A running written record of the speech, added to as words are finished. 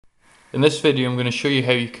In this video I'm going to show you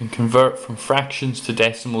how you can convert from fractions to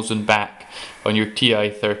decimals and back on your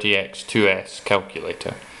TI-30X IIS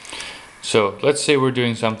calculator. So let's say we're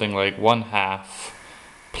doing something like 1/2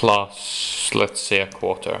 plus, let's say,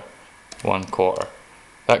 1/4, 1/4.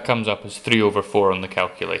 That comes up as 3/4 on the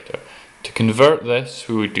calculator. To convert this,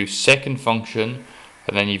 we would do second function,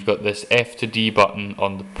 and then you've got this F to D button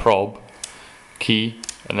on the prob key,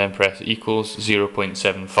 and then press equals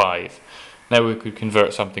 0.75. Now we could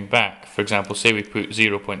convert something back. For example, say we put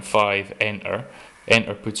 0.5, enter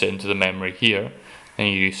puts it into the memory here, and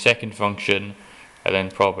you do second function and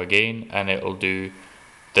then prob again, and it'll do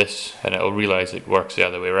this, and it'll realize it works the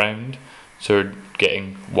other way around, so we're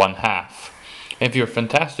getting 1/2. If you're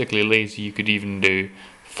fantastically lazy, you could even do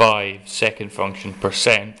 5 second function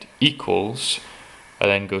percent equals,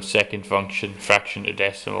 and then go second function fraction to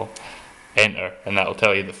decimal, enter, and that'll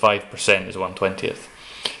tell you that 5% is 1/20th.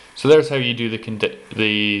 So there's how you do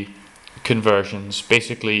the conversions,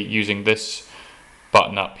 basically using this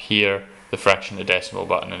button up here, the fraction to decimal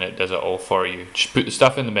button, and it does it all for you. Just put the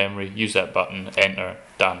stuff in the memory, use that button, enter,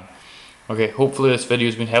 done. Okay, hopefully this video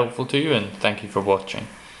has been helpful to you, and thank you for watching.